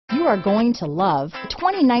you are going to love the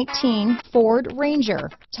 2019 Ford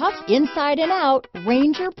Ranger. Tough inside and out,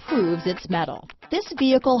 Ranger proves its mettle. This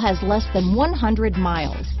vehicle has less than 100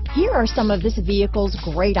 miles. Here are some of this vehicle's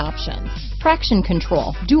great options: traction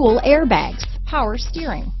control, dual airbags, power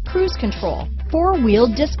steering, cruise control,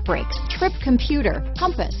 four-wheel disc brakes, trip computer,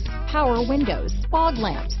 compass, power windows, fog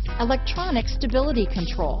lamps, electronic stability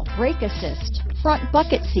control, brake assist, front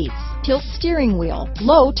bucket seats, tilt steering wheel,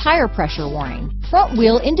 low tire pressure warning, front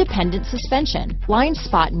wheel independent suspension, blind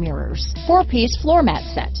spot mirrors, 4-piece floor mat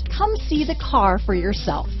set. Come see the car for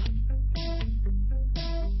yourself.